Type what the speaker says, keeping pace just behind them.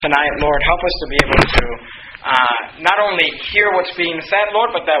Tonight, Lord, help us to be able to not only hear what's being said,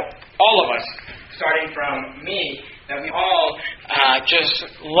 Lord, but that all of us, starting from me, that we all just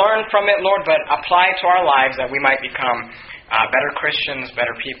learn from it, Lord, but apply it to our lives that we might become better Christians,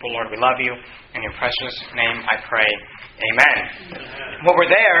 better people, Lord. We love you. In your precious name I pray. Amen. Well, we're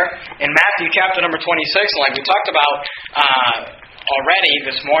there in Matthew chapter number 26, like we talked about already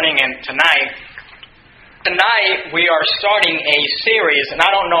this morning and tonight. Tonight, we are starting a series, and I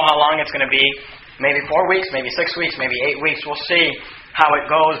don't know how long it's going to be. Maybe 4 weeks, maybe 6 weeks, maybe 8 weeks. We'll see how it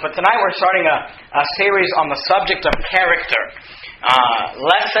goes. But tonight, we're starting a series on the subject of character.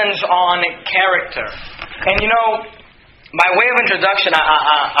 Lessons on character. And you know, by way of introduction,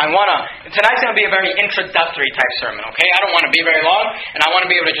 I want to... Tonight's going to be a very introductory type sermon, okay? I don't want to be very long, and I want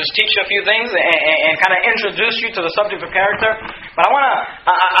to be able to just teach you a few things and kind of introduce you to the subject of character. But I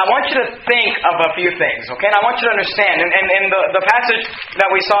want you to think of a few things, okay? And I want you to understand. And in the passage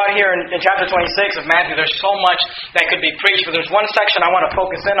that we saw here in chapter 26 of Matthew, there's so much that could be preached, but there's one section I want to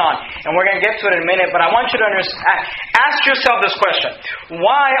focus in on, and we're going to get to it in a minute. But I want you to ask yourself this question.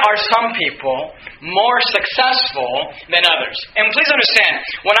 Why are some people more successful than others? And please understand,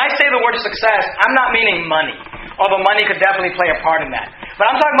 when I say the word success, I'm not meaning money, although money could definitely play a part in that. But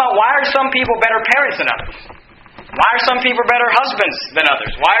I'm talking about, why are some people better parents than others? Why are some people better husbands than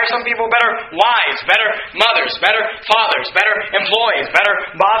others? Why are some people better wives, better mothers, better fathers, better employees, better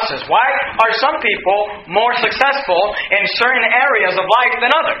bosses? Why are some people more successful in certain areas of life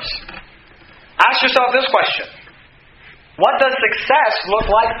than others? Ask yourself this question. What does success look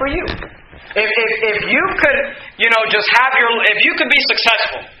like for you? If you could, just have if you could be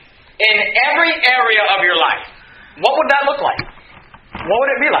successful in every area of your life, what would that look like? What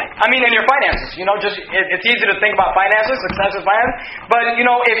would it be like? I mean, in your finances, it's easy to think about finances, success in finance, but,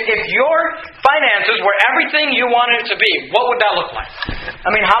 if your finances were everything you wanted it to be, what would that look like?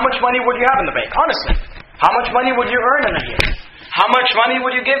 I mean, how much money would you have in the bank? Honestly, how much money would you earn in a year? How much money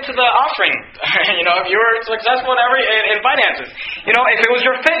would you give to the offering? If you were successful in finances. If it was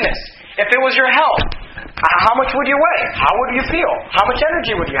your fitness, if it was your health, how much would you weigh? How would you feel? How much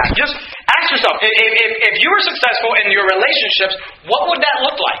energy would you have? Just ask yourself, if you were successful in your relationships, what would that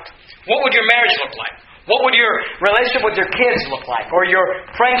look like? What would your marriage look like? What would your relationship with your kids look like? Or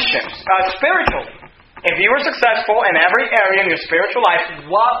your friendships? Spiritually. If you were successful in every area in your spiritual life,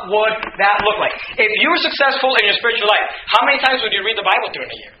 what would that look like? If you were successful in your spiritual life, how many times would you read the Bible during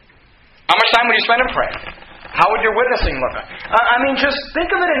a year? How much time would you spend in prayer? How would your witnessing look like? Just think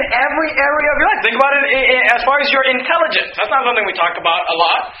of it in every area of your life. Think about it as far as your intelligence. That's not something we talk about a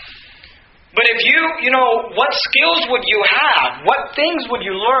lot. But if what skills would you have? What things would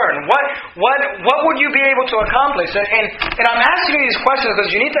you learn? What would you be able to accomplish? And I'm asking you these questions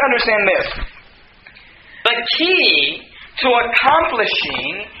because you need to understand this. The key to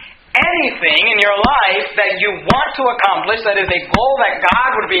accomplishing anything in your life that you want to accomplish, that is a goal that God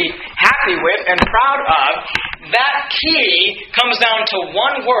would be happy with and proud of, that key comes down to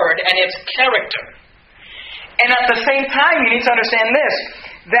one word, and it's character. And at the same time, you need to understand this,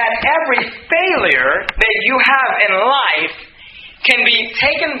 that every failure that you have in life can be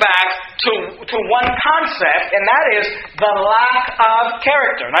taken back to one concept, and that is the lack of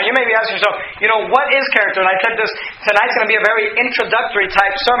character. Now, you may be asking yourself, what is character? And I said this, tonight's going to be a very introductory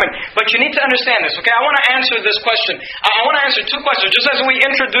type sermon. But you need to understand this, okay? I want to answer this question. I want to answer two questions. Just as we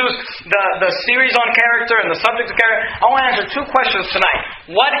introduce the series on character and the subject of character, I want to answer two questions tonight.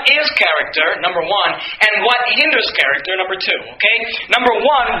 What is character, number one, and what hinders character, number two, okay? Number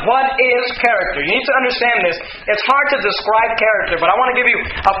one, what is character? You need to understand this. It's hard to describe character, but I want to give you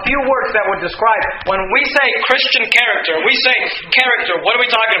a few words that would describe. When we say Christian character, we say character, what are we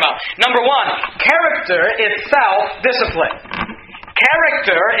talking about? Number one, character is self-discipline.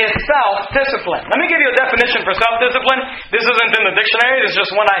 Character is self-discipline. Let me give you a definition for self-discipline. This isn't in the dictionary. This is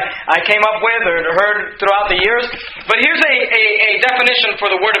just one I came up with or heard throughout the years. But here's a definition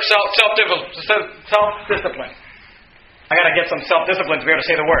for the word of self-discipline. I got to get some self-discipline to be able to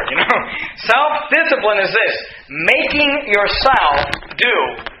say the word, Self-discipline is this: making yourself do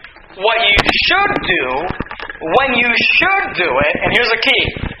what you should do when you should do it, and here's the key,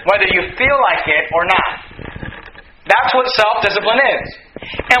 whether you feel like it or not. That's what self-discipline is.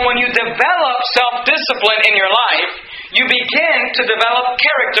 And when you develop self-discipline in your life, you begin to develop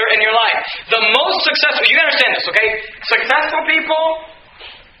character in your life. The most successful, you understand this, okay? Successful people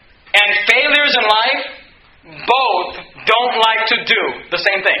and failures in life both don't like to do the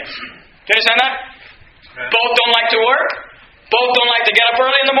same things. Do you understand that? Okay. Both don't like to work. Both don't like to get up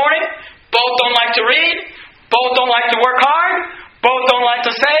early in the morning. Both don't like to read. Both don't like to work hard. Both don't like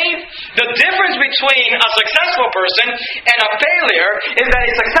to save. The difference between a successful person and a failure is that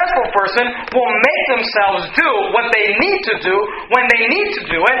a successful person will make themselves do what they need to do when they need to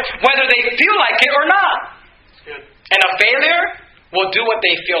do it, whether they feel like it or not. And a failure will do what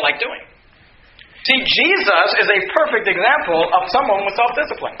they feel like doing. See, Jesus is a perfect example of someone with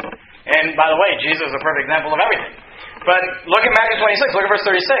self-discipline. And by the way, Jesus is a perfect example of everything. But look at Matthew 26, look at verse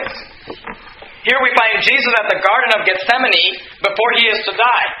 36. Here we find Jesus at the Garden of Gethsemane before he is to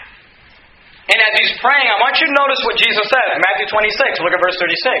die. And as he's praying, I want you to notice what Jesus says. Matthew 26, look at verse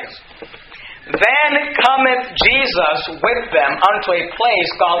 36. Then cometh Jesus with them unto a place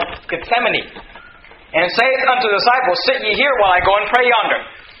called Gethsemane, and saith unto the disciples, Sit ye here while I go and pray yonder.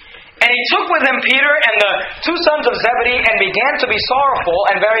 And he took with him Peter and the two sons of Zebedee, and began to be sorrowful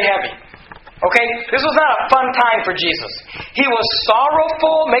and very heavy. Okay? This was not a fun time for Jesus. He was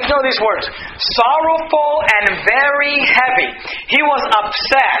sorrowful, make note of these words, sorrowful and very heavy. He was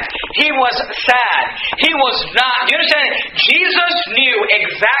upset. He was sad. He was not, you understand? Jesus knew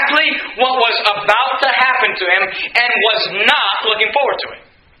exactly what was about to happen to him and was not looking forward to it.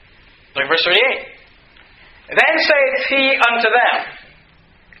 Look at verse 38. Then saith he unto them,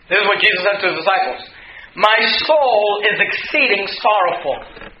 this is what Jesus said to his disciples, My soul is exceeding sorrowful,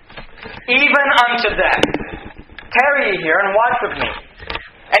 even unto death. Tarry ye here and watch with me.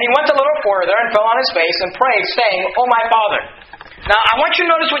 And he went a little further and fell on his face and prayed, saying, O my Father. Now, I want you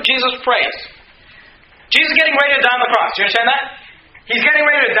to notice what Jesus prays. Jesus is getting ready to die on the cross. Do you understand that? He's getting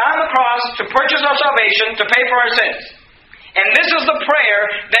ready to die on the cross to purchase our salvation, to pay for our sins. And this is the prayer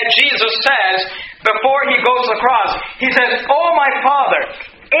that Jesus says before he goes to the cross. He says, O my Father,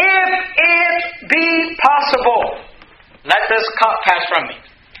 if it be possible, let this cup pass from me.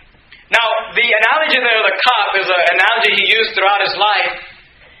 Now, the analogy there of the cup is an analogy he used throughout his life.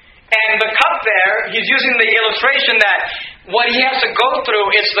 And the cup there, he's using the illustration that what he has to go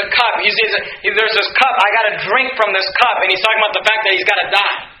through is the cup. There's this cup, I got to drink from this cup. And he's talking about the fact that he's got to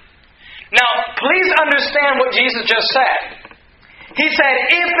die. Now, please understand what Jesus just said. He said,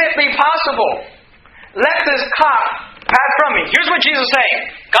 if it be possible, let this cup pass from me. Here's what Jesus is saying.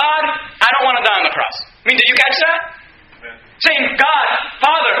 God, I don't want to die on the cross. I mean, did you catch that? Saying, God,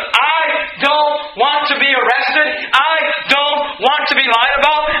 Father, I don't want to be arrested. I don't want to be lied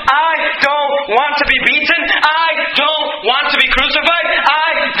about. I don't want to be beaten. I don't want to be crucified.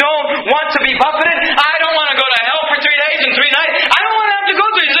 I don't want to be buffeted. I don't want to go to hell for 3 days and 3 nights. I don't want to have to go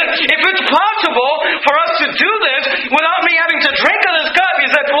through. He said, if it's possible for us to do this without me having to drink of this cup, he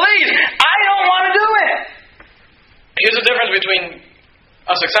said, please, I don't want to do it. Here's the difference between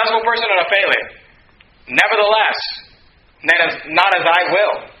a successful person and a failure. Nevertheless, not as I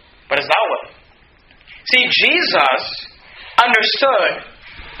will, but as thou wilt. See, Jesus understood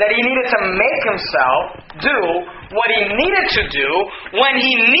that he needed to make himself do what he needed to do when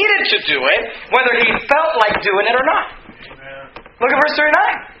he needed to do it, whether he felt like doing it or not. Look at verse 39.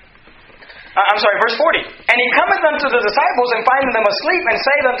 Verse 40. And he cometh unto the disciples, and finding them asleep, and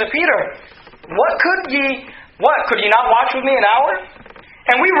saith unto Peter, Could ye not watch with me an hour?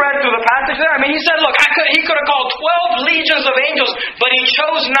 And we read through the passage there. I mean, he said, look, he could have called 12 legions of angels, but he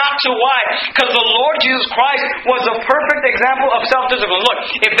chose not to. Why? Because the Lord Jesus Christ was a perfect example of self-discipline. Look,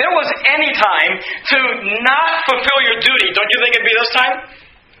 if there was any time to not fulfill your duty, don't you think it'd be this time?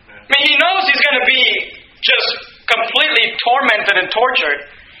 I mean, he knows he's going to be just completely tormented and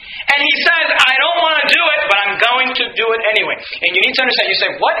tortured. And he says, I don't want to do it, but I'm going to do it anyway. And you need to understand, you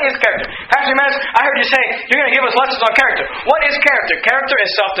say, what is character? Pastor Jimenez, I heard you say, you're going to give us lessons on character. What is character? Character is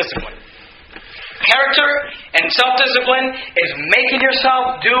self-discipline. Character and self-discipline is making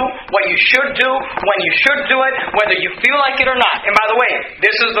yourself do what you should do when you should do it, whether you feel like it or not. And by the way,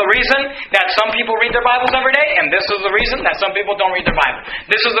 this is the reason that some people read their Bibles every day, and this is the reason that some people don't read their Bible.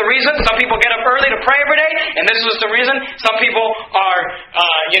 This is the reason some people get up early to pray every day, and this is the reason some people are,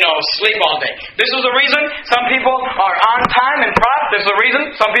 sleep all day. This is the reason some people are on time and prompt. This is the reason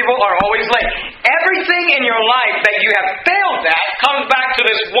some people are always late. Everything in your life that you have failed at comes back to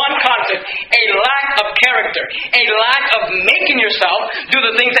this one concept, a lack of character, a lack of making yourself do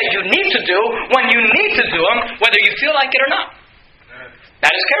the things that you need to do when you need to do them, whether you feel like it or not.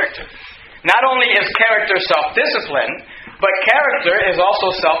 That is character. Not only is character self-discipline, but character is also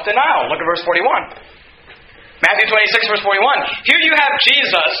self-denial. Look at verse 41. Matthew 26, verse 41. Here you have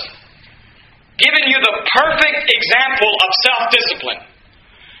Jesus giving you the perfect example of self-discipline.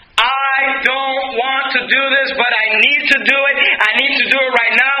 I don't want to do this, but I need to do it. I need to do it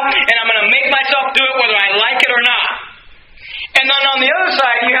right now, and I'm going to make myself do it whether I like it or not. And then on the other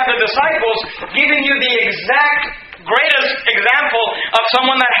side, you have the disciples giving you the exact greatest example of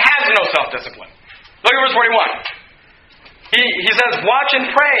someone that has no self-discipline. Look at verse 41. He says, watch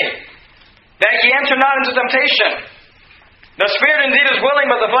and pray, that ye enter not into temptation. The spirit indeed is willing,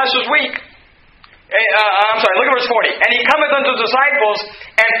 but the flesh is weak. Look at verse 40. And he cometh unto the disciples,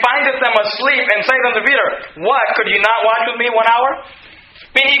 and findeth them asleep, and saith unto Peter, what, could you not watch with me 1 hour?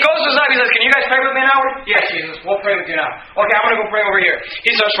 I mean, he goes to his disciples, he says, can you guys pray with me an hour? Yes, Jesus, we'll pray with you now. Okay, I'm going to go pray over here.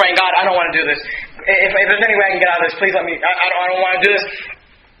 He starts praying, God, I don't want to do this. If there's any way I can get out of this, please let me. I don't want to do this,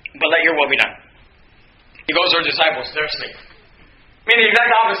 but let your will be done. He goes to his disciples, they're asleep. I mean, the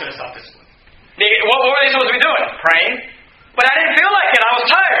exact opposite of self-discipline. What were they supposed to be doing? Praying. But I didn't feel like it. I was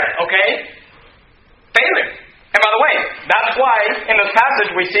tired. Okay? Failing. And by the way, that's why in this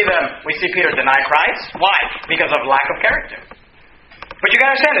passage we see Peter deny Christ. Why? Because of lack of character. But you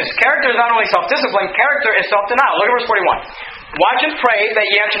gotta understand this. Character is not only self-discipline, character is self-denial. Look at verse 41. Watch and pray that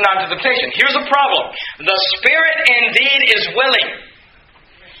ye enter not into temptation. Here's the problem. The spirit indeed is willing.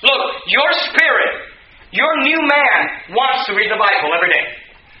 Look, your spirit, your new man wants to read the Bible every day.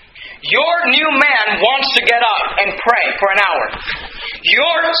 Your new man wants to get up and pray for an hour.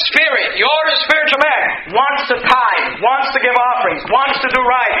 Your spirit, your spiritual man wants to tithe, wants to give offerings, wants to do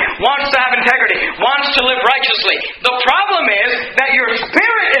right, wants to have integrity, wants to live righteously. The problem is that your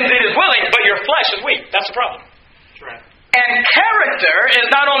spirit indeed is willing, but your flesh is weak. That's the problem. Right. And character is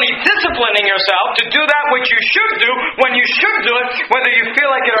not only disciplining yourself to do that which you should do when you should do it, whether you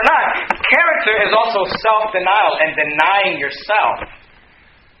feel like it or not. Character is also self-denial and denying yourself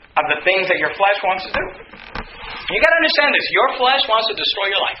of the things that your flesh wants to do. You got to understand this. Your flesh wants to destroy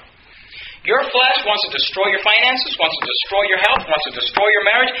your life. Your flesh wants to destroy your finances, wants to destroy your health, wants to destroy your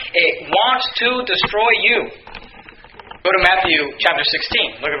marriage. It wants to destroy you. Go to Matthew chapter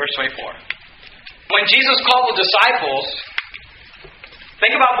 16. Look at verse 24. When Jesus called the disciples,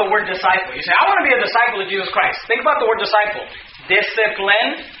 think about the word disciple. You say, I want to be a disciple of Jesus Christ. Think about the word disciple.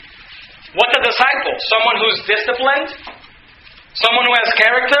 Discipline. What's a disciple? Someone who's disciplined? Someone who has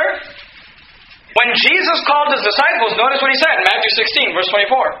character? When Jesus called his disciples, notice what he said in Matthew 16, verse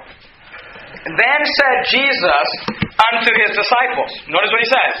 24. Then said Jesus unto his disciples, notice what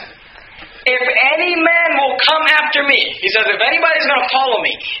he says, if any man will come after me, he says, if anybody's going to follow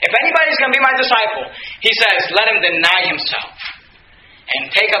me, if anybody's going to be my disciple, he says, let him deny himself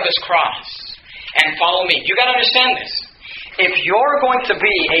and take up his cross and follow me. You got to understand this. If you're going to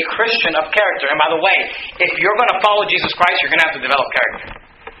be a Christian of character, and by the way, if you're going to follow Jesus Christ, you're going to have to develop character.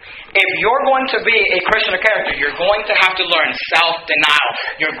 If you're going to be a Christian of character, you're going to have to learn self-denial.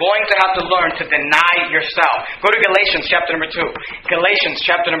 You're going to have to learn to deny yourself. Go to Galatians chapter number 2. Galatians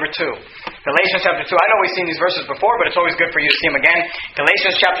chapter number 2. Galatians chapter 2. I know we've seen these verses before, but it's always good for you to see them again.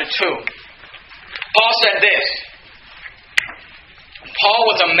 Galatians chapter 2. Paul said this. Paul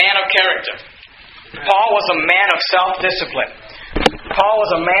was a man of character. Paul was a man of self-discipline. Paul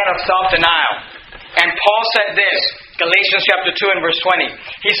was a man of self-denial. And Paul said this, Galatians chapter 2 and verse 20.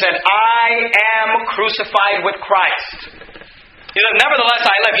 He said, I am crucified with Christ. He said, nevertheless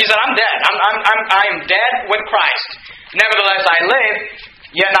I live. He said, I'm dead. I am dead with Christ. Nevertheless I live,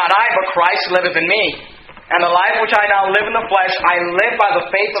 yet not I, but Christ liveth in me. And the life which I now live in the flesh, I live by the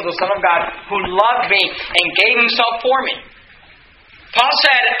faith of the Son of God, who loved me and gave himself for me. Paul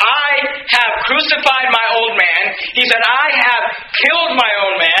said, I have crucified my old man. He said, I have killed my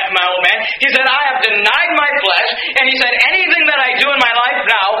old man. He said, I have denied my flesh. And he said, anything that I do in my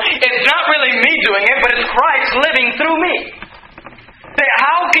life now, it's not really me doing it, but it's Christ living through me.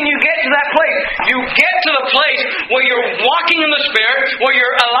 How can you get to that place? You get to the place where you're walking in the Spirit, where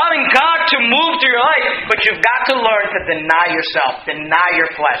you're allowing God to move through your life, but you've got to learn to deny yourself, deny your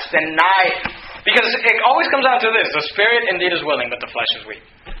flesh, because it always comes down to this. The Spirit indeed is willing, but the flesh is weak.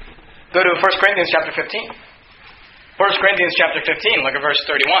 Go to 1 Corinthians chapter 15. 1 Corinthians chapter 15, look at verse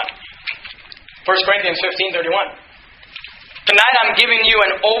 31. 1 Corinthians 15:31. Tonight I'm giving you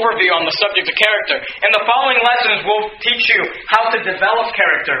an overview on the subject of character. And the following lessons will teach you how to develop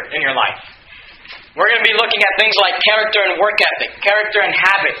character in your life. We're going to be looking at things like character and work ethic, character and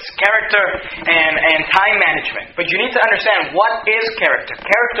habits, character and time management. But you need to understand, what is character?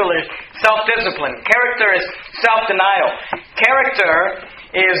 Character is self-discipline. Character is self-denial. Character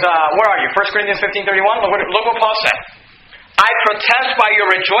is, where are you? 1 Corinthians 15:31? Look what Paul said. I protest by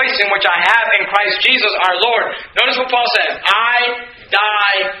your rejoicing which I have in Christ Jesus our Lord. Notice what Paul says. I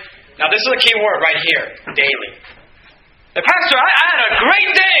die. Now this is a key word right here. Daily. The pastor, I had a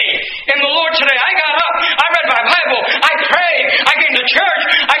great day in the Lord today. I got up. I read my Bible. I prayed. I came to church.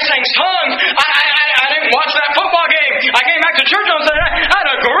 I sang songs. I didn't watch that football game. I came back to church on Sunday night. I had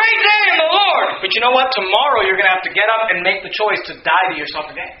a great day in the Lord. But you know what? Tomorrow you're going to have to get up and make the choice to die to yourself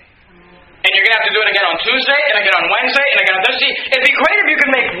again. And you're going to have to do it again on Tuesday, and again on Wednesday, and again on Thursday. It'd be great if you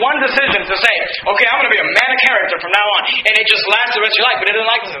could make one decision to say, okay, I'm going to be a man of character from now on, and it just lasts the rest of your life, but it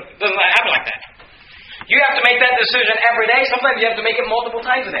doesn't happen like that. You have to make that decision every day. Sometimes you have to make it multiple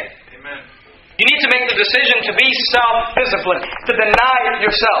times a day. Amen. You need to make the decision to be self-disciplined, to deny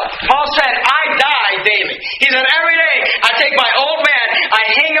yourself. Paul said, I die daily. He said, every day I take my old man, I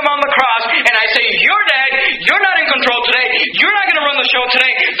hang him on the cross, and I say, you're dead, you're not in control today, you're not going to run the show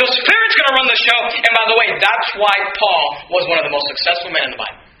today, the Spirit's going to run the show. And by the way, that's why Paul was one of the most successful men in the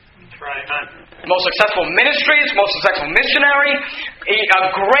Bible. That's right. Most successful ministries, most successful missionary, a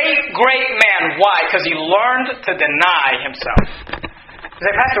great man. Why? Because he learned to deny himself. You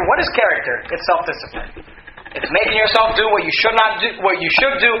say, Pastor, what is character? It's self-discipline. It's making yourself do what you should not do, what you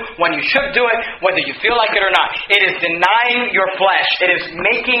should do, when you should do it, whether you feel like it or not. It is denying your flesh. It is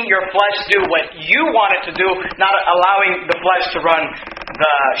making your flesh do what you want it to do, not allowing the flesh to run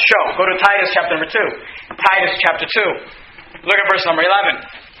the show. Go to Titus chapter number 2. Titus chapter 2. Look at verse number 11.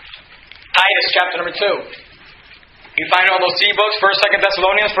 Titus chapter number 2. You find all those C-books, 1st, 2nd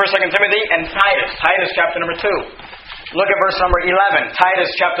Thessalonians, 1st, 2nd Timothy, and Titus. Titus chapter number 2. Look at verse number 11.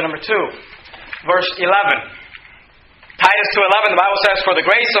 Titus chapter number 2. Verse 11. Titus 2:11, the Bible says, for the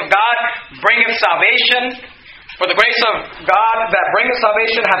grace of God bringeth salvation. For the grace of God that bringeth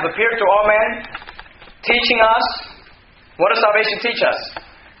salvation hath appeared to all men, teaching us. What does salvation teach us?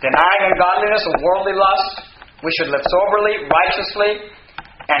 Denying ungodliness and worldly lust, we should live soberly, righteously,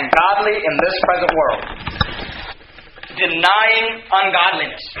 and godly in this present world. Denying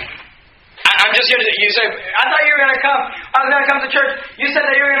ungodliness. I'm just here to, you say, I thought you were going to come. I was going to come to church. You said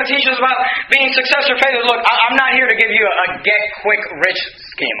that you were going to teach us about being successful faithful. Look, I'm not here to give you a get-quick-rich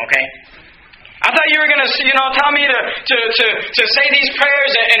scheme, okay? I thought you were going to, tell me to say these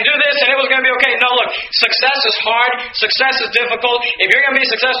prayers and do this and it was going to be okay. No, look, success is hard. Success is difficult. If you're going to be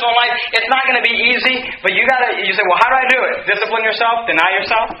successful in life, it's not going to be easy. But you say, well, how do I do it? Discipline yourself? Deny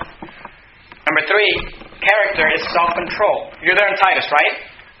yourself? Number 3, character is self-control. You're there in Titus,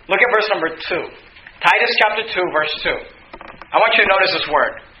 right? Look at verse number 2. Titus chapter 2, verse 2. I want you to notice this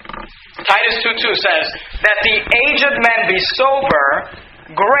word. Titus 2:2 says, that the aged men be sober,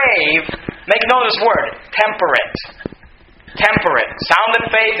 grave, make note of this word, temperate. Temperate. Sound in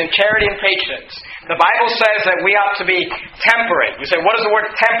faith and charity and patience. The Bible says that we ought to be temperate. You say, what does the word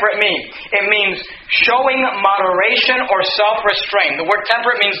temperate mean? It means showing moderation or self-restraint. The word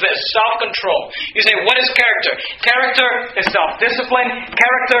temperate means this, self-control. You say, what is character? Character is self-discipline.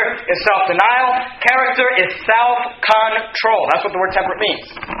 Character is self-denial. Character is self-control. That's what the word temperate means.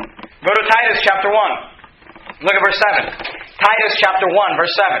 Go to Titus chapter 1. Look at verse 7. Titus chapter 1,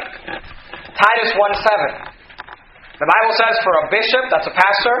 verse 7. Titus 1:7. The Bible says, for a bishop, that's a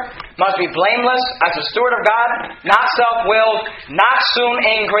pastor, must be blameless as a steward of God, not self-willed, not soon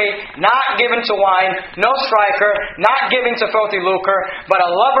angry, not given to wine, no striker, not given to filthy lucre, but a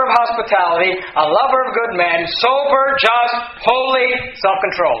lover of hospitality, a lover of good men, sober, just, holy,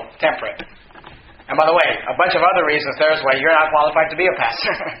 self-controlled, temperate. And by the way, a bunch of other reasons there's why you're not qualified to be a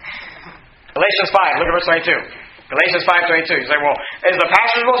pastor. Galatians 5, look at verse 22. Galatians 5:22. You say, well, is the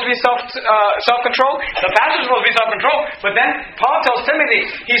pastor supposed to be self-control? The pastor is supposed to be self-control. But then Paul tells Timothy,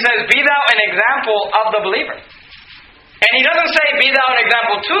 he says, be thou an example of the believer. And he doesn't say, be thou an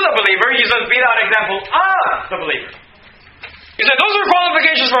example to the believer. He says, be thou an example of the believer. He said, those are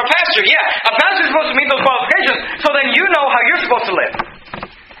qualifications for a pastor. Yeah, a pastor is supposed to meet those qualifications. So then you know how you're supposed to live.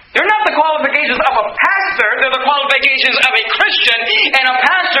 They're not the qualifications of a pastor, they're the qualifications of a Christian, and a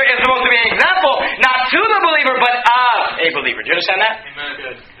pastor is supposed to be an example, not to the believer, but of a believer. Do you understand that? Amen.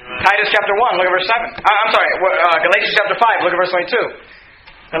 Good. Amen. Titus chapter 1, look at verse 7. Galatians chapter 5, look at verse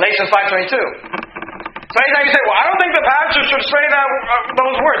 22. Galatians 5:22. So anytime you say, well, I don't think the pastor should say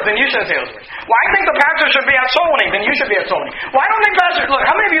those words, then you should say those words. Well, I think the pastor should be at soul winning, then you should be at soul winning. Well, I don't think pastors, look,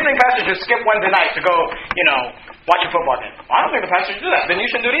 how many of you think pastors should skip Wednesday night to go, watch a football game? Well, I don't think the pastor should do that. Then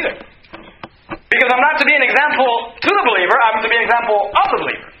you shouldn't do it either. Because I'm not to be an example to the believer, I'm to be an example of the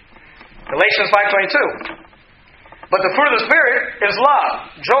believer. Galatians 5:22. But the fruit of the Spirit is love,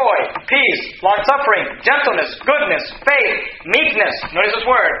 joy, peace, long-suffering, gentleness, goodness, faith, meekness. Notice this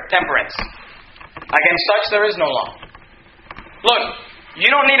word, temperance. Against such there is no law. Look, you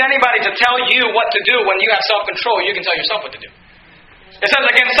don't need anybody to tell you what to do when you have self-control. You can tell yourself what to do. It says,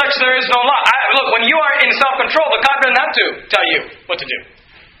 against such there is no law. Look, when you are in self-control, the God doesn't have to tell you what to do.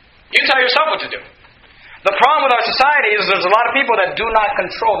 You tell yourself what to do. The problem with our society is there's a lot of people that do not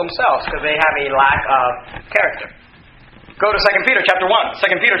control themselves because they have a lack of character. Go to 2 Peter chapter 1.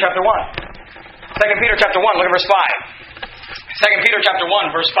 2 Peter chapter 1. 2 Peter chapter 1, look at verse 5. 2 Peter chapter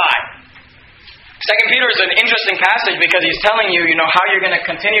 1, verse 5. 2 Peter is an interesting passage because he's telling you, how you're going to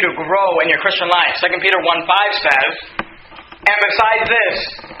continue to grow in your Christian life. 2 Peter 1:5 says, and besides this,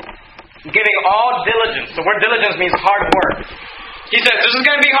 giving all diligence. The word diligence means hard work. He says, this is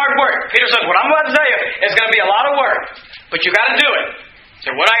going to be hard work. Peter says, what I'm about to tell you is going to be a lot of work, but you got to do it.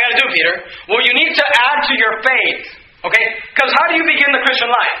 So what do I got to do, Peter? Well, you need to add to your faith. Okay? Because how do you begin the Christian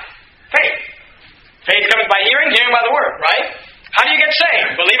life? Faith. Faith comes by hearing, hearing by the word, right? How do you get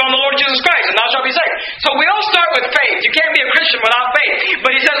saved? Believe on the Lord Jesus Christ, and thou shalt be saved. So we all start with faith. You can't be a Christian without faith.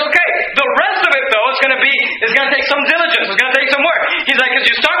 But he says, okay, the rest of it, though, is going to take some diligence. It's going to take some work. He's like,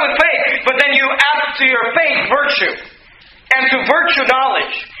 because you start with faith, but then you add to your faith virtue. And to virtue,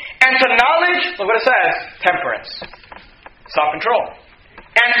 knowledge. And to knowledge, look what it says, temperance. Self-control.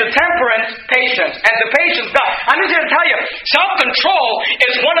 And to temperance, patience. And to patience, God. I'm just going to tell you, self-control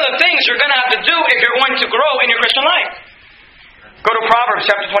is one of the things you're going to have to do if you're going to grow in your Christian life. Go to Proverbs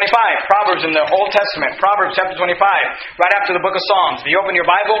chapter 25. Proverbs in the Old Testament. Proverbs chapter 25. Right after the book of Psalms. If you open your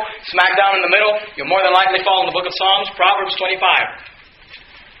Bible, smack down in the middle, you'll more than likely fall in the book of Psalms. Proverbs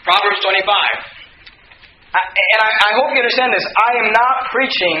 25. Proverbs 25. I hope you understand this. I am not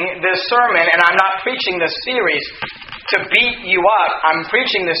preaching this sermon and I'm not preaching this series to beat you up. I'm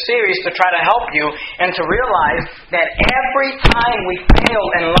preaching this series to try to help you and to realize that every time we fail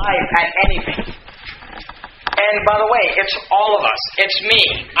in life at anything, and by the way, it's all of us. It's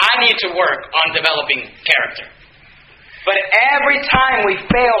me. I need to work on developing character. But every time we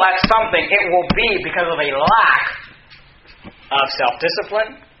fail at something, it will be because of a lack of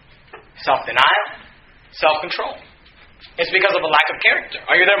self-discipline, self-denial, self-control. It's because of a lack of character.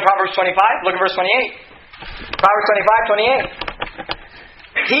 Are you there in Proverbs 25? Look at verse 28. Proverbs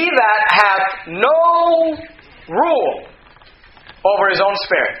 25:28. He that hath no rule over his own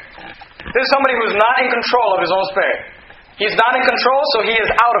spirit. This is somebody who's not in control of his own spirit. He's not in control, so he is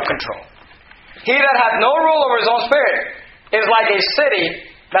out of control. He that hath no rule over his own spirit is like a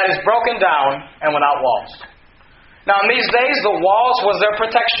city that is broken down and without walls. Now in these days, the walls was their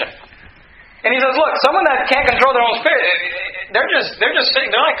protection. And he says, look, someone that can't control their own spirit, they're just sitting.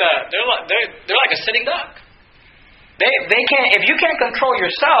 They're like a sitting duck. They can't. If you can't control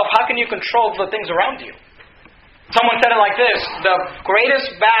yourself, how can you control the things around you? Someone said it like this: the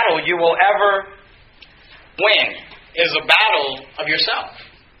greatest battle you will ever win is a battle of yourself.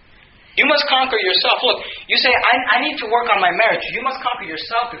 You must conquer yourself. Look, you say, I need to work on my marriage. You must conquer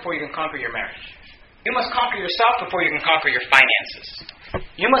yourself before you can conquer your marriage. You must conquer yourself before you can conquer your finances.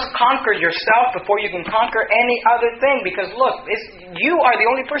 You must conquer yourself before you can conquer any other thing. Because look, you are the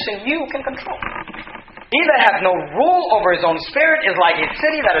only person you can control. He that hath no rule over his own spirit is like a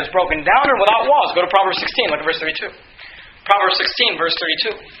city that is broken down and without walls. Go to Proverbs 16, look at verse 32. Proverbs 16, verse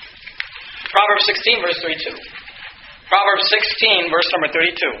 32. Proverbs 16, verse 32. Proverbs 16, verse number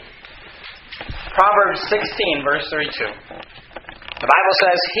 32. Proverbs 16, verse 32. The Bible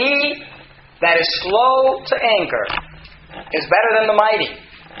says, he that is slow to anger is better than the mighty.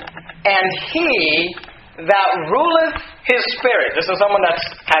 And he that ruleth his spirit, this is someone that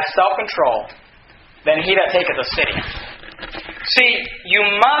has self-control, than he that taketh a city. See, you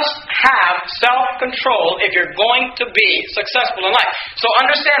must have self-control if you're going to be successful in life. So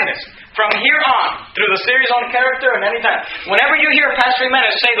understand this. From here on, through the series on character and anytime, whenever you hear Pastor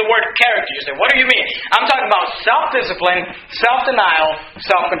Jimenez say the word character, you say, what do you mean? I'm talking about self-discipline, self-denial,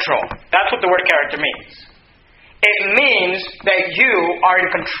 self-control. That's what the word character means. It means that you are in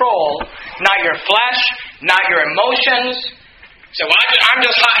control, not your flesh, not your emotions. So, well, I'm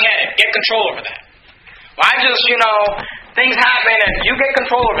just hot-headed. Get control over that. Well, things happen and you get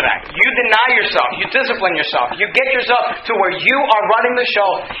control over that. You deny yourself. You discipline yourself. You get yourself to where you are running the show.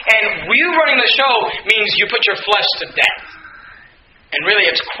 And you running the show means you put your flesh to death. And really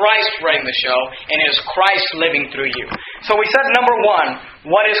it's Christ running the show, and it is Christ living through you. So we said, number one,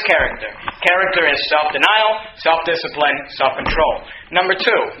 what is character? Character is self-denial, self-discipline, self-control. Number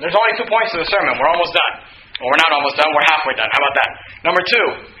two, there's only 2 points to the sermon. We're almost done. Well, we're not almost done. We're halfway done. How about that? Number two,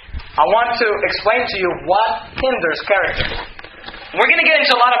 I want to explain to you what hinders character. We're going to get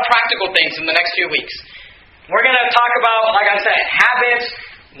into a lot of practical things in the next few weeks. We're going to talk about, like I said, habits,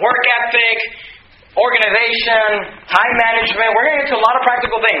 work ethic, organization, time management. We're going to get into a lot of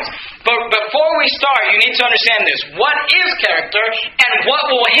practical things. But before we start, you need to understand this. What is character and what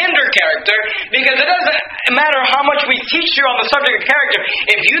will hinder character? Because it doesn't matter how much we teach you on the subject of character.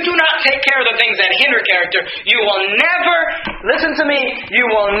 If you do not take care of the things that hinder character, you will never, listen to me, you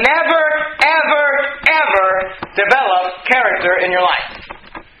will never, ever, ever develop character in your life.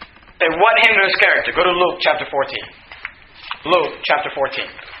 And what hinders character? Go to Luke chapter 14. Luke chapter 14.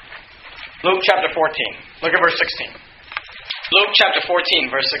 Luke chapter 14. Look at verse 16. Luke chapter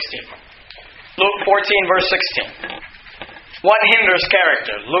 14, verse 16. Luke 14, verse 16. What hinders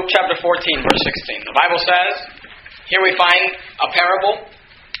character? Luke chapter 14, verse 16. The Bible says, here we find a parable.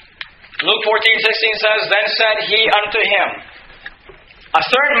 Luke 14:16 says, Then said he unto him, A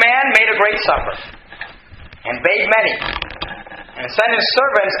certain man made a great supper, and bade many, and sent his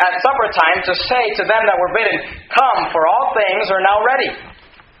servants at supper time to say to them that were bidden, Come, for all things are now ready.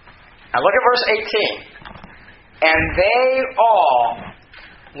 Now look at verse 18. And they all,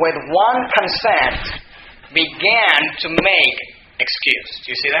 with one consent, began to make excuse. Do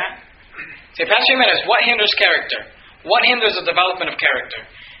you see that? See, Pastor Jimenez, what hinders character? What hinders the development of character?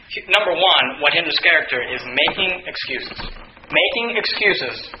 Number one, what hinders character is making excuses. Making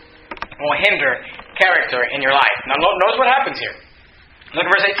excuses will hinder character in your life. Now notice what happens here. Look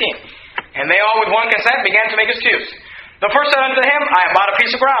at verse 18. And they all with one consent began to make excuse. The first said unto him, I have bought a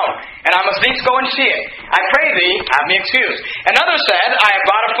piece of ground, and I must needs go and see it. I pray thee, have me excused. Another said, I have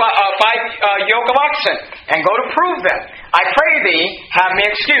bought a yoke of oxen, and go to prove them. I pray thee, have me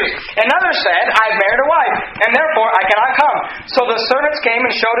excused. Another said, I have married a wife, and therefore I cannot come. So the servants came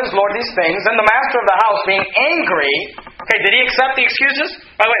and showed his lord these things, and the master of the house, being angry, okay, did he accept the excuses?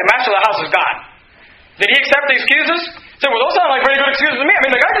 By the way, the master of the house is God. Did he accept the excuses? He said, well, those sound like very good excuses to me. I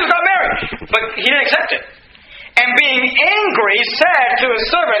mean, the guy just got married. But he didn't accept it. And being angry, said to his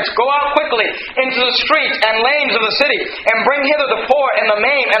servants, Go out quickly into the streets and lanes of the city, and bring hither the poor, and the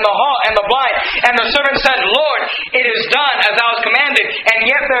maimed, and the halt, and the blind. And the servant said, Lord, it is done as thou hast commanded, and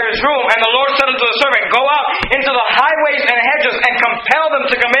yet there is room. And the Lord said unto the servant, Go out into the highways and hedges, and compel them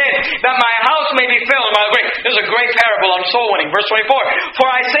to come in, that my house may be filled. By the way, this is a great parable on soul winning. Verse 24. For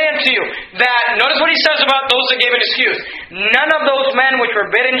I say unto you, that, notice what he says about those that gave an excuse. None of those men which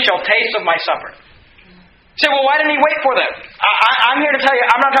were bidden shall taste of my supper. You say, well, why didn't he wait for them? I'm here to tell you,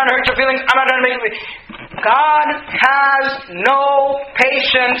 I'm not trying to hurt your feelings. I'm not trying to make you... God has no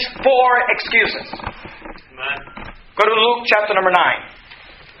patience for excuses. Amen. Go to Luke chapter number 9.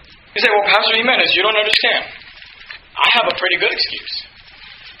 You say, well, Pastor Jimenez, you don't understand. I have a pretty good excuse.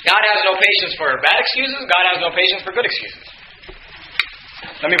 God has no patience for bad excuses. God has no patience for good excuses.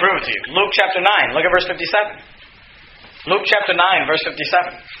 Let me prove it to you. Luke chapter 9. Look at verse 57. Luke chapter 9, verse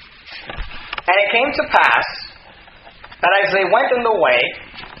 57. And it came to pass that as they went in the way,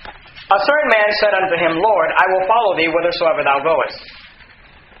 a certain man said unto him, Lord, I will follow thee whithersoever thou goest.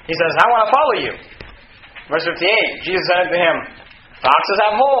 He says, I want to follow you. Verse 58, Jesus said unto him, Foxes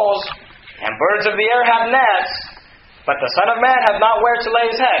have holes, and birds of the air have nets, but the Son of Man hath not where to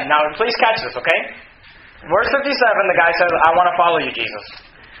lay his head. Now, please catch this, okay? Verse 57, the guy says, I want to follow you, Jesus.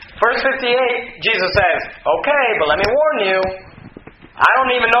 Verse 58, Jesus says, okay, but let me warn you, I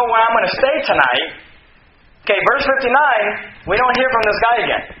don't even know where I'm going to stay tonight. Okay, verse 59, we don't hear from this guy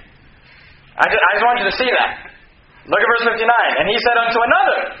again. I just want you to see that. Look at verse 59. And he said unto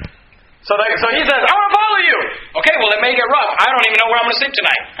another. So he says, I want to follow you. Okay, well, it may get rough. I don't even know where I'm going to sleep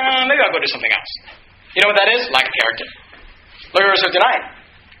tonight. Maybe I'll go do something else. You know what that is? Lack of character. Look at verse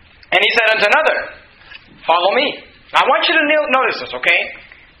 59. And he said unto another, Follow me. Now, I want you to notice this, okay?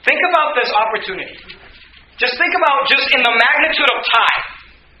 Think about this opportunity. Just think about just in the magnitude of time.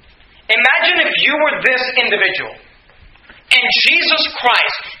 Imagine if you were this individual. And Jesus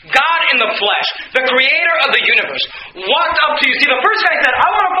Christ, God in the flesh, the creator of the universe, walked up to you. See, the first guy said, I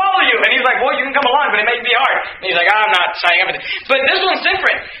want to follow you. And he's like, well, you can come along, but it may be hard. And he's like, I'm not signing everything. But this one's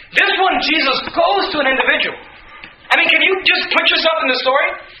different. This one, Jesus goes to an individual. I mean, can you just put yourself in the story?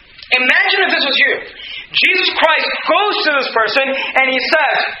 Imagine if this was you. Jesus Christ goes to this person and he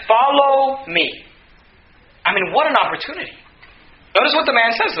says, follow me. I mean, what an opportunity. Notice what the man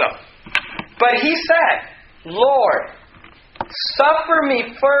says, though. But he said, Lord, suffer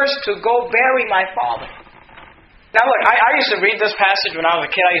me first to go bury my father. Now look, I used to read this passage when I was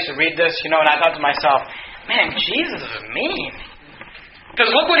a kid. I used to read this, and I thought to myself, man, Jesus is mean.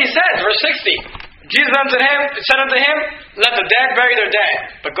 Because look what he says, verse 60. Jesus said unto him, let the dead bury their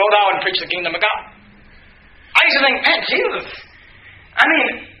dead, but go thou and preach the kingdom of God. I used to think, man, Jesus. I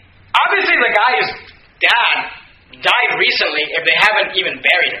mean, obviously the guy's dad died recently if they haven't even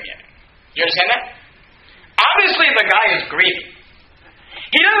buried him yet. You understand that? Obviously the guy is grieving.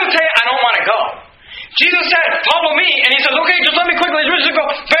 He doesn't say, I don't want to go. Jesus said, follow me. And he says, okay, just let me quickly go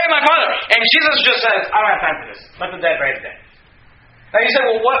bury my father. And Jesus just says, I don't have time for this. Let the dead bury the dead. Now you say,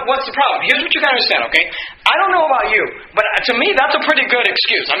 well, what's the problem? Here's what you got to understand, okay? I don't know about you, but to me, that's a pretty good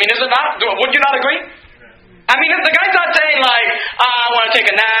excuse. I mean, is it not? Would you not agree? I mean, if the guy's not saying like, I want to take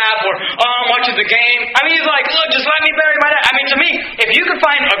a nap, or I'm watching the game. I mean, he's like, look, just let me bury my dad. I mean, to me, if you could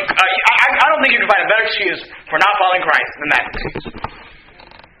find I don't think you can find a better excuse for not following Christ than that excuse.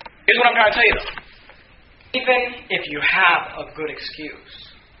 Here's what I'm trying to tell you, though. Even if you have a good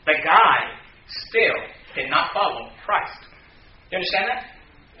excuse, the guy still did not follow Christ. You understand that?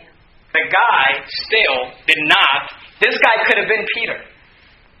 Yeah. The guy still did not. This guy could have been Peter.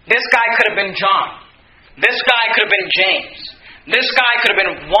 This guy could have been John. This guy could have been James. This guy could have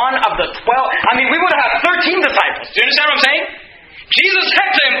been one of the 12. I mean, we would have had 13 disciples. Do you understand what I'm saying? Jesus said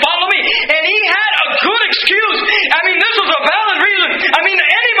to him, follow me. And he had a good excuse. I mean, this was a valid reason. I mean,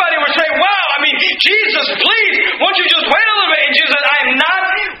 anybody would say, wow, I mean, Jesus, please, won't you just wait a little bit? And Jesus said, I am not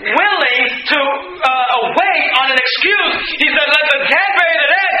willing to wait on an excuse. He said, let the dead bury the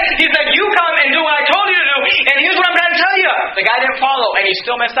dead. He said, you come and do what I told you to do. And here's what I'm going to tell you. The guy didn't follow, and he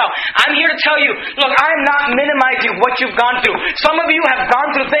still messed out. I'm here to tell you, look, I am not minimizing what you've gone through. Some of you have gone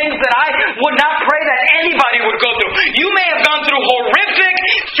through things that I would not pray that anybody would go through. You may have gone through horrific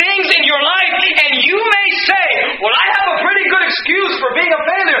things in your life, and you may say, well, I have a pretty good excuse for being a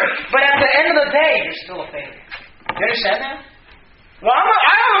failure. But at the end of the day, you're still a failure. You understand that? Well,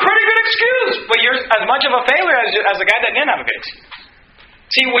 I have a pretty good excuse, but you're as much of a failure as the guy that didn't have a good excuse.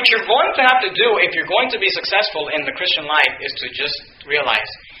 See, what you're going to have to do if you're going to be successful in the Christian life is to just realize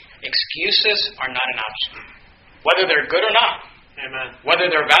excuses are not an option. Whether they're good or not. Amen.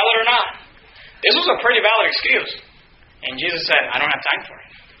 Whether they're valid or not. This was a pretty valid excuse. And Jesus said, I don't have time for it.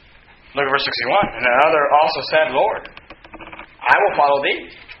 Look at verse 61. And another also said, Lord, I will follow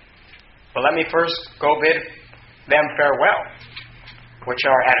thee. But let me first go bid them farewell, which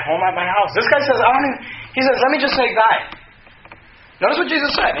are at home at my house. This guy says, he says, let me just say goodbye. Notice what Jesus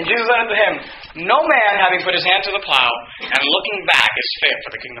said. And Jesus said unto him, no man having put his hand to the plow and looking back is fit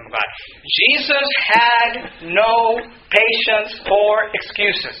for the kingdom of God. Jesus had no patience for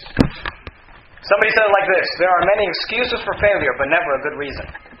excuses. Somebody said it like this: there are many excuses for failure, but never a good reason.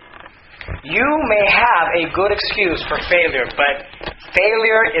 You may have a good excuse for failure, but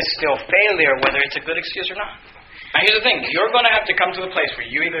failure is still failure, whether it's a good excuse or not. Now here's the thing. You're going to have to come to a place where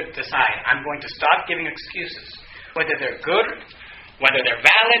you either decide, I'm going to stop giving excuses, whether they're good, whether they're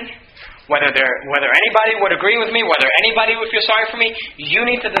valid, whether anybody would agree with me, whether anybody would feel sorry for me. You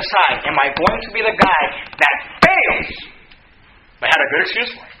need to decide, am I going to be the guy that fails, but had a good excuse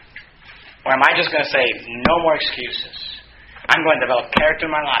for it? Or am I just going to say, no more excuses. I'm going to develop character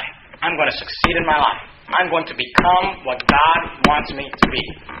in my life. I'm going to succeed in my life. I'm going to become what God wants me to be.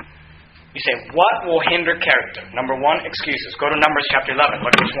 You say, what will hinder character? Number one, excuses. Go to Numbers chapter 11.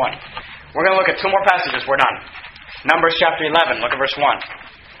 Look at verse 1. We're going to look at two more passages. We're done. Numbers chapter 11. Look at verse 1.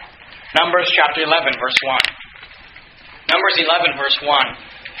 Numbers chapter 11, verse 1. Numbers 11, verse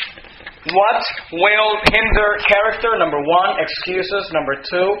 1. What will hinder character? Number one, excuses. Number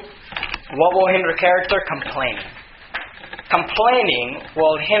two, what will hinder character? Complaining. Complaining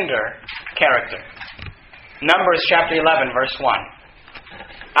will hinder character. Numbers chapter 11, verse 1.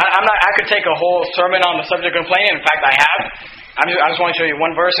 I could take a whole sermon on the subject of complaining. In fact, I have. I just want to show you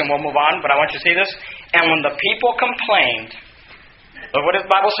one verse and we'll move on, but I want you to see this. And when the people complained, look what the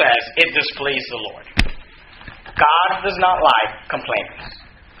Bible says, it displeased the Lord. God does not like complainers.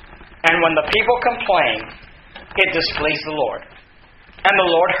 And when the people complained, it displeased the Lord. And the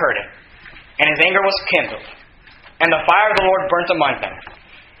Lord heard it. And his anger was kindled. And the fire of the Lord burnt among them.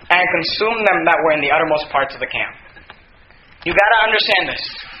 And consumed them that were in the uttermost parts of the camp. You got to understand this.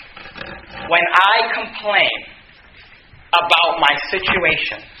 When I complain about my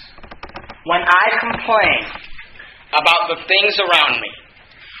situations, when I complain about the things around me,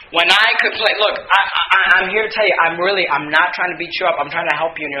 when I complain, look, I'm here to tell you, I'm not trying to beat you up. I'm trying to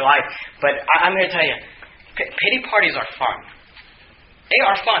help you in your life. But I'm here to tell you, pity parties are fun. They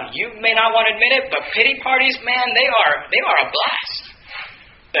are fun. You may not want to admit it, but pity parties, man, they are a blast.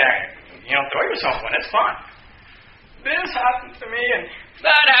 Throw yourself one. It's fun. This happened to me and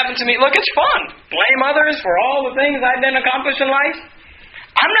that happened to me. Look, it's fun. Blame others for all the things I didn't accomplish in life.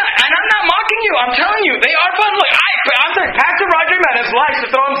 I'm not mocking you. I'm telling you, they are fun. Look, I'm saying Pastor Roger Jimenez likes to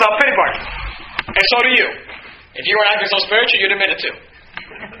throw himself pity parties. And so do you. If you weren't acting so spiritual, you'd admit it too.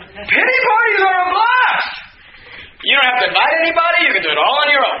 Pity parties are a blast. You don't have to invite anybody. You can do it all on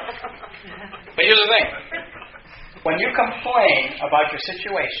your own. But here's the thing. When you complain about your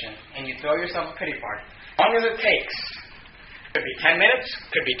situation and you throw yourself a pity party, as long as it takes, could be 10 minutes,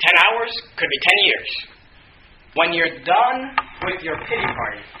 could be 10 hours, could be 10 years. When you're done with your pity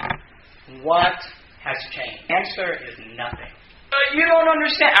party, what has changed? The answer is nothing. You don't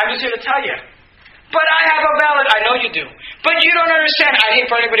understand. I'm just here to tell you. But I have a valid, I know you do. But you don't understand. I hate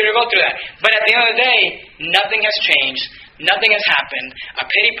for anybody to go through that. But at the end of the day, nothing has changed. Nothing has happened. A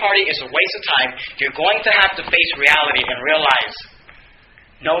pity party is a waste of time. You're going to have to face reality and realize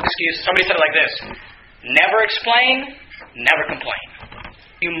no excuse. Somebody said it like this: never explain, never complain.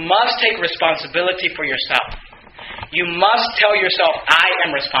 You must take responsibility for yourself. You must tell yourself, I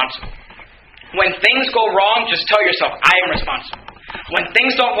am responsible. When things go wrong, just tell yourself, I am responsible. When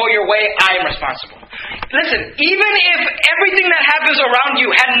things don't go your way, I am responsible. Listen, even if everything that happens around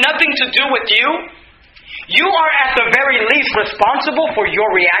you had nothing to do with you, you are at the very least responsible for your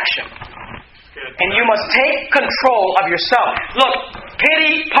reaction. And you must take control of yourself. Look,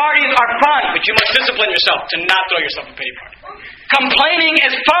 pity parties are fun, but you must discipline yourself to not throw yourself a pity party. Complaining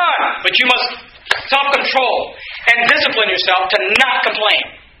is fun, but you must self-control and discipline yourself to not complain.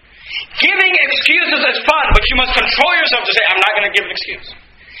 Giving excuses is fun, but you must control yourself to say, I'm not going to give an excuse.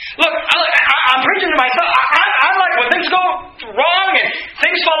 Look, I'm preaching to myself. I'm like, when things go wrong and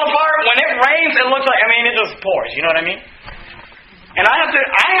things fall apart, when it rains, it looks like, it just pours. You know what I mean? And I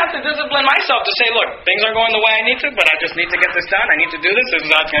have to discipline myself to say, look, things aren't going the way I need to, but I just need to get this done. I need to do this. This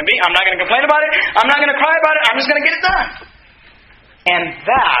is how it's going to be. I'm not going to complain about it. I'm not going to cry about it. I'm just going to get it done. And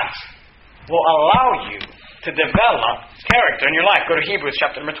that will allow you to develop character in your life. Go to Hebrews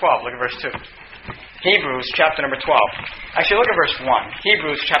chapter number 12. Look at verse 2. Hebrews chapter number 12. Actually, look at verse 1.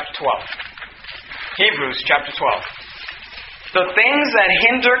 Hebrews chapter 12. Hebrews chapter 12. The things that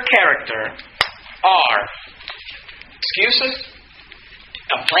hinder character are excuses,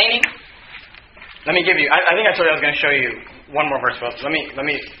 complaining. Let me give you, I think I told you I was going to show you one more verse. Well, let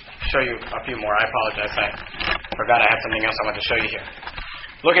me show you a few more. I apologize. I forgot I had something else I wanted to show you here.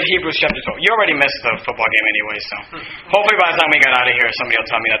 Look at Hebrews chapter 12. You already missed the football game anyway, so hopefully by the time we get out of here, somebody will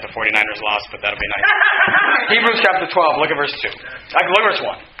tell me that the 49ers lost, but that'll be nice. Hebrews chapter 12, look at verse 2. Look at verse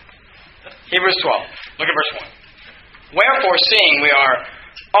 1. Hebrews 12, look at verse 1. Wherefore, seeing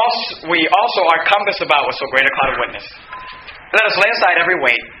we also are compassed about with so great a cloud of witness, let us lay aside every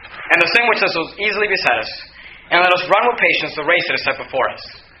weight, and the sin which does so easily beset us, and let us run with patience the race that is set before us.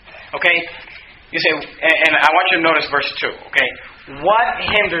 Okay? You say, and I want you to notice verse 2, okay? What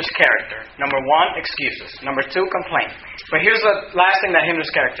hinders character? Number 1, excuses. Number 2, complaint. But here's the last thing that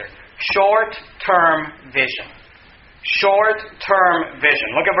hinders character. Short-term vision. Short-term vision.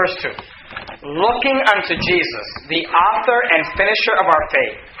 Look at verse 2. Looking unto Jesus, the author and finisher of our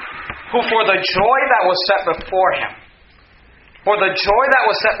faith, who for the joy that was set before him,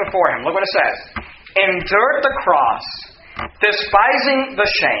 look what it says, endured the cross, despising the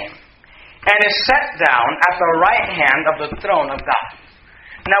shame, and is set down at the right hand of the throne of God.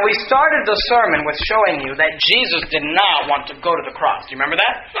 Now, we started the sermon with showing you that Jesus did not want to go to the cross. Do you remember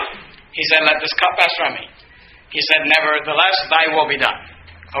that? He said, let this cup pass from me. He said, nevertheless, thy will be done.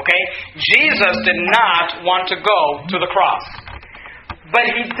 Okay? Jesus did not want to go to the cross. But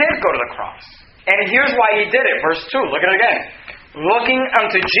he did go to the cross. And here's why he did it. Verse 2, look at it again. Looking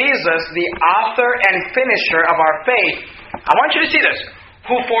unto Jesus, the author and finisher of our faith. I want you to see this.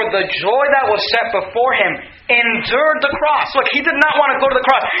 Who for the joy that was set before him endured the cross. Look, he did not want to go to the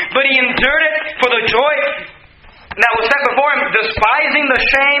cross, but he endured it for the joy that was set before him, despising the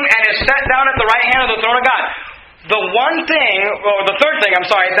shame, and is set down at the right hand of the throne of God. The third thing,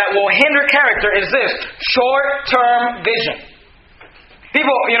 that will hinder character is this: short-term vision.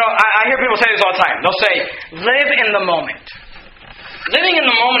 People, I hear people say this all the time. They'll say, live in the moment. Living in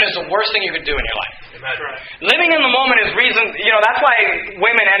the moment is the worst thing you could do in your life. Living in the moment is that's why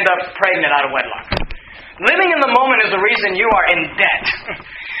women end up pregnant out of wedlock. Living in the moment is the reason you are in debt.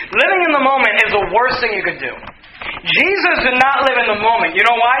 Living in the moment is the worst thing you could do. Jesus did not live in the moment. You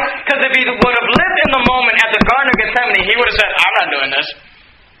know why? Because if he would have lived in the moment at the Garden of Gethsemane, he would have said, I'm not doing this.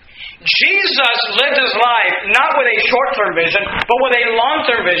 Jesus lived his life not with a short-term vision, but with a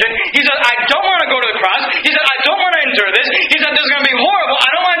long-term vision. He said, I don't want to go to the cross. He said, I don't want to endure this. He said, this is going to be horrible. I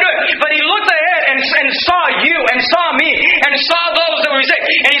don't want to do it. But he looked ahead and saw you and saw me and saw those that were sick.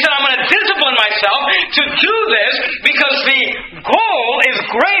 And he said, I'm going to discipline myself to do this because the goal is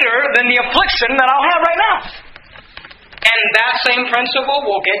greater than the affliction that I'll have right now. And that same principle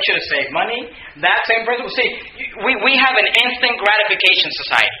will get you to save money. That same principle. See, we have an instant gratification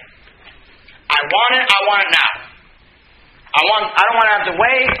society. I want it now. I don't want to have to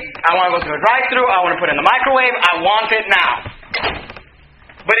wait. I want to go through a drive-thru. I want to put it in the microwave. I want it now.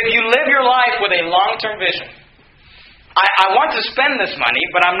 But if you live your life with a long-term vision, I want to spend this money,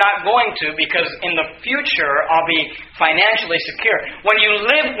 but I'm not going to because in the future I'll be financially secure. When you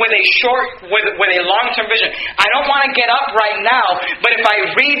live with a long-term vision, I don't want to get up right now, but if I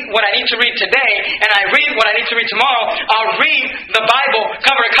read what I need to read today and I read what I need to read tomorrow, I'll read the Bible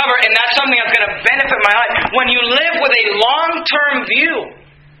cover to cover, and that's something that's going to benefit my life. When you live with a long-term view,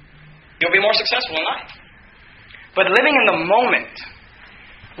 you'll be more successful in life. But living in the moment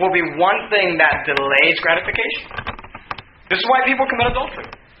will be one thing that delays gratification. This is why people commit adultery.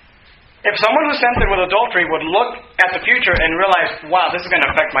 If someone who's tempted with adultery would look at the future and realize, wow, this is going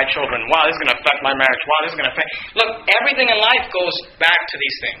to affect my children. Wow, this is going to affect my marriage. Wow, this is going to affect... Look, everything in life goes back to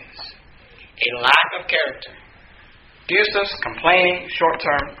these things. A lack of character. Excuses, complaining, short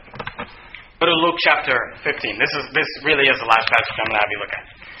term. Go to Luke chapter 15. This really is the last passage I'm going to have you look at.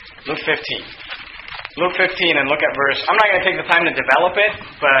 Luke 15. Luke 15 and look at verse. I'm not going to take the time to develop it,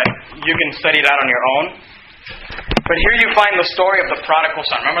 but you can study that on your own. But here you find the story of the prodigal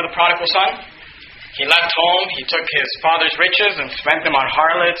son. Remember the prodigal son? He left home, he took his father's riches and spent them on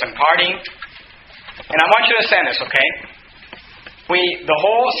harlots and partying. And I want you to understand this, okay? The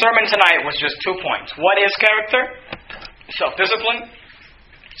whole sermon tonight was just 2 points. What is character? Self-discipline,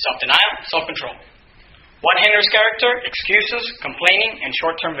 self-denial, self-control. What hinders character? Excuses, complaining, and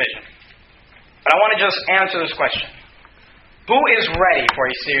short-term vision. But I want to just answer this question. Who is ready for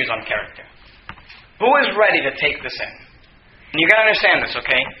a series on character? Who is ready to take this in? And you got to understand this,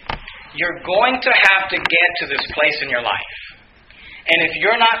 okay? You're going to have to get to this place in your life. And if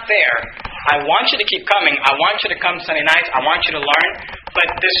you're not there, I want you to keep coming. I want you to come Sunday nights. I want you to learn. But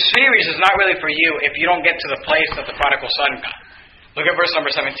this series is not really for you if you don't get to the place that the prodigal son got. Look at verse number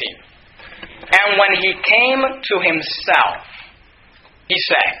 17. And when he came to himself, he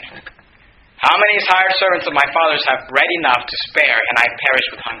said, how many hired servants of my father's have bread enough to spare, and I perish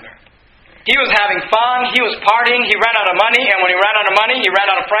with hunger? He was having fun, he was partying, he ran out of money, and when he ran out of money, he ran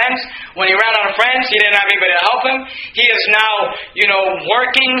out of friends. When he ran out of friends, he didn't have anybody to help him. He is now,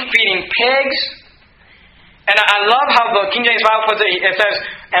 working, feeding pigs. And I love how the King James Bible puts it. It says,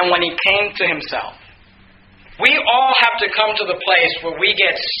 and when he came to himself. We all have to come to the place where we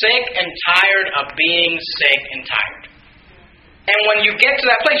get sick and tired of being sick and tired. And when you get to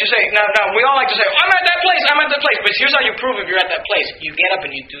that place, you say, now we all like to say, I'm at that place. But here's how you prove if you're at that place. You get up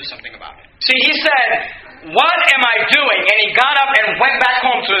and you do something about it. See, he said, what am I doing? And he got up and went back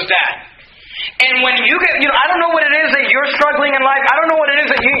home to his dad. And when you get, I don't know what it is that you're struggling in life. I don't know what it is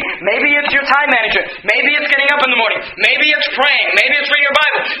that maybe it's your time management. Maybe it's getting up in the morning. Maybe it's praying. Maybe it's reading your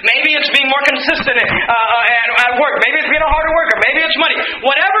Bible. Maybe it's being more consistent at work. Maybe it's being a harder worker. Maybe it's money.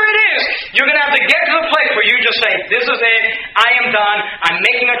 Whatever it is, you're going to have to get to the place where you just say, this is it. I am done. I'm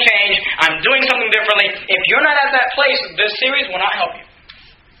making a change. I'm doing something differently. If you're not at that place, this series will not help you.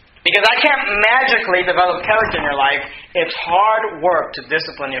 Because I can't magically develop character in your life. It's hard work to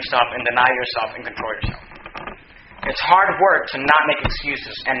discipline yourself and deny yourself and control yourself. It's hard work to not make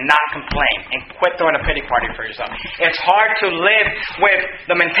excuses and not complain and quit throwing a pity party for yourself. It's hard to live with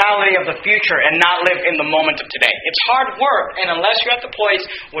the mentality of the future and not live in the moment of today. It's hard work, and unless you're at the place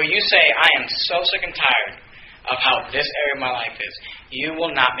where you say, I am so sick and tired of how this area of my life is, you will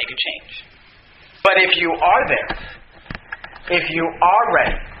not make a change. But if you are there, if you are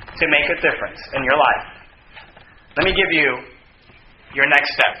ready to make a difference in your life, let me give you your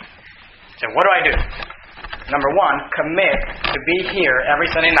next step. So what do I do? Number one, commit to be here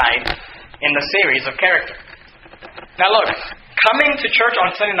every Sunday night in the series of character. Now look, coming to church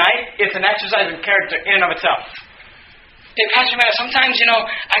on Sunday night is an exercise in character in and of itself. Hey, Pastor Matt, sometimes,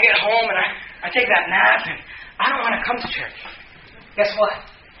 I get home and I take that nap and I don't want to come to church. Guess what?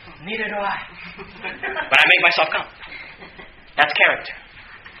 Neither do I. But I make myself come. That's character.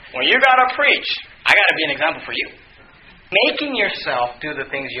 When you got to preach, I got to be an example for you. Making yourself do the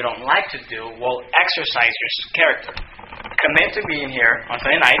things you don't like to do will exercise your character. Commit to being here on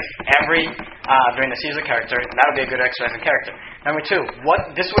Sunday nights during the season of character. That'll be a good exercise in character. Number two,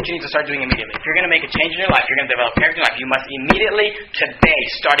 this is what you need to start doing immediately. If you're going to make a change in your life, you're going to develop character in your life, you must immediately, today,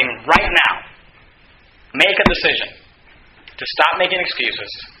 starting right now, make a decision to stop making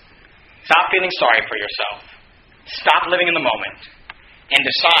excuses, stop feeling sorry for yourself, stop living in the moment, and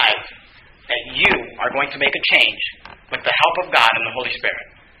decide that you are going to make a change with the help of God and the Holy Spirit.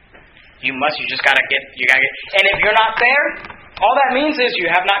 You just gotta get, and if you're not there, all that means is you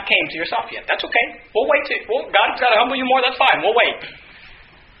have not came to yourself yet. That's okay. We'll wait God's gotta humble you more, that's fine. We'll wait.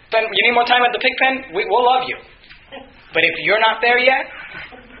 Then you need more time at the pig pen, we'll love you. But if you're not there yet,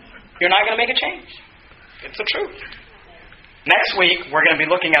 you're not gonna make a change. It's the truth. Next week, we're gonna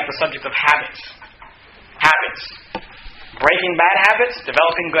be looking at the subject of habits. Habits. Breaking bad habits,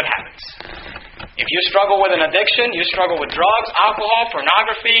 developing good habits. If you struggle with an addiction, you struggle with drugs, alcohol,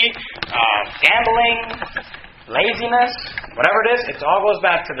 pornography, gambling, laziness, whatever it is, it all goes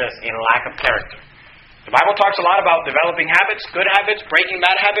back to this, a lack of character. The Bible talks a lot about developing habits, good habits, breaking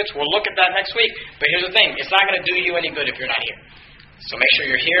bad habits. We'll look at that next week. But here's the thing, it's not going to do you any good if you're not here. So make sure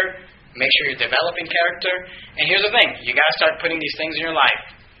you're here, make sure you're developing character, and here's the thing, you got to start putting these things in your life.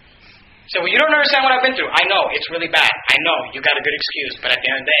 So you don't understand what I've been through. I know, it's really bad. I know, you got a good excuse, but at the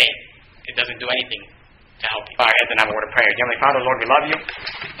end of the day, it doesn't do anything to help you. All right, then have a word of prayer. Heavenly Father, Lord, we love you.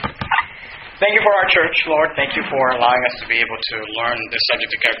 Thank you for our church, Lord. Thank you for allowing us to be able to learn this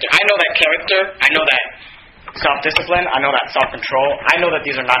subject of character. I know that character, I know that self-discipline. I know that self-control. I know that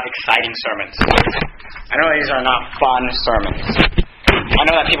these are not exciting sermons. I know that these are not fun sermons. I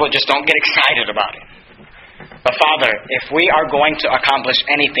know that people just don't get excited about it. But Father, if we are going to accomplish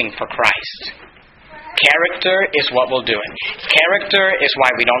anything for Christ, character is what will do it. Character is why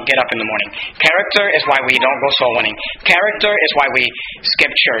we don't get up in the morning. Character is why we don't go soul winning. Character is why we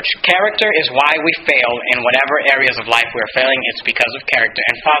skip church. Character is why we fail in whatever areas of life we're failing. It's because of character.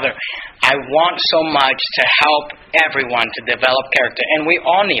 And Father, I want so much to help everyone to develop character. And we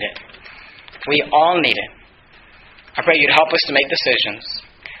all need it. We all need it. I pray you'd help us to make decisions.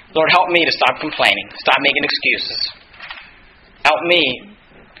 Lord, help me to stop complaining. Stop making excuses. Help me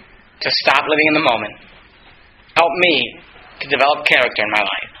to stop living in the moment. Help me to develop character in my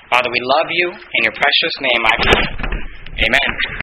life. Father, we love you. In your precious name I pray. Amen.